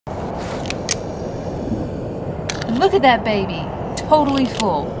Look at that baby. Totally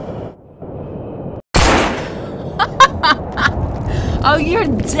full. Oh, you're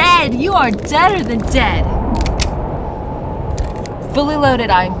dead. You are deader than dead. Fully loaded.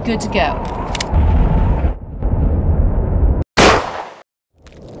 I'm good to go.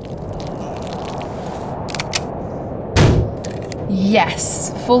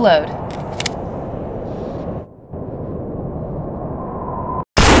 Yes. Full load.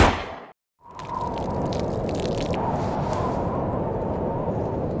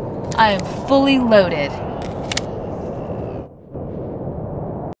 I am fully loaded.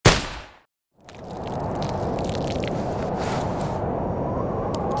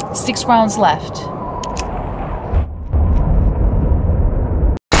 Six rounds left.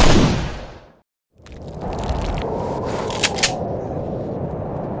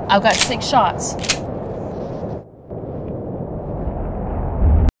 I've got 6 shots.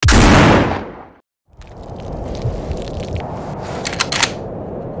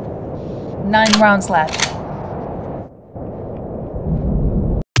 Nine rounds left.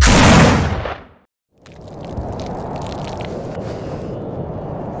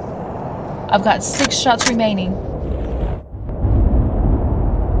 I've got 6 shots remaining.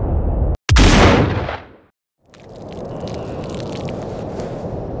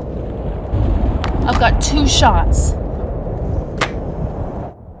 I've got 2 shots.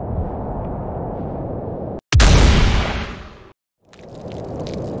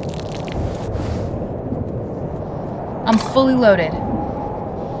 I'm fully loaded.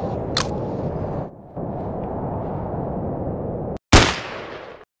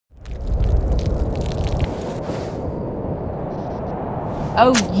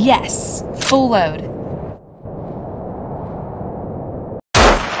 Oh yes, full load.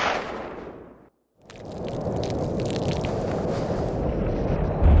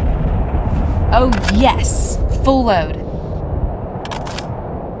 Oh yes, full load.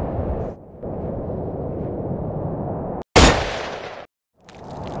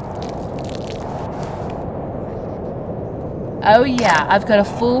 Oh yeah, I've got a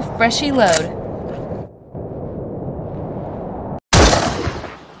full freshy load.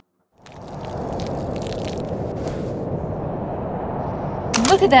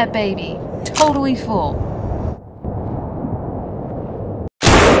 Look at that baby, totally full.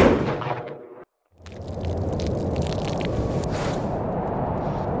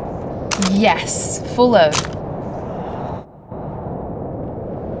 Yes, full load.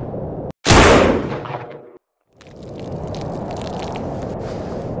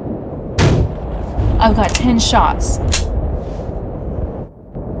 I've got 10 shots.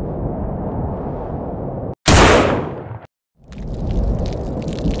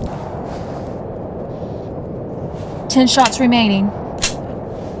 Ten shots remaining.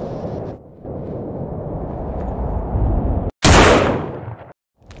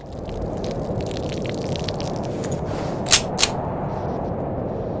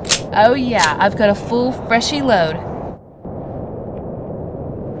 Oh yeah, I've got a full freshy load.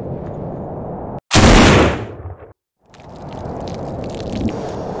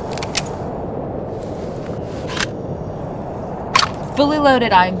 Fully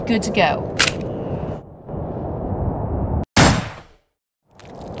loaded, I'm good to go.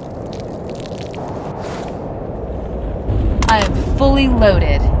 I am fully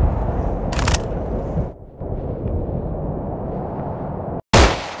loaded.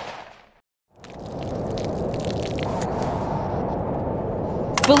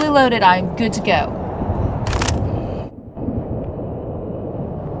 Fully loaded, I'm good to go.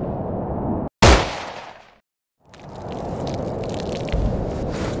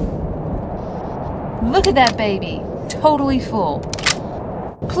 Look at that baby, totally full.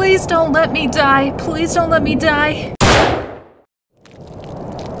 Please don't let me die, please don't let me die.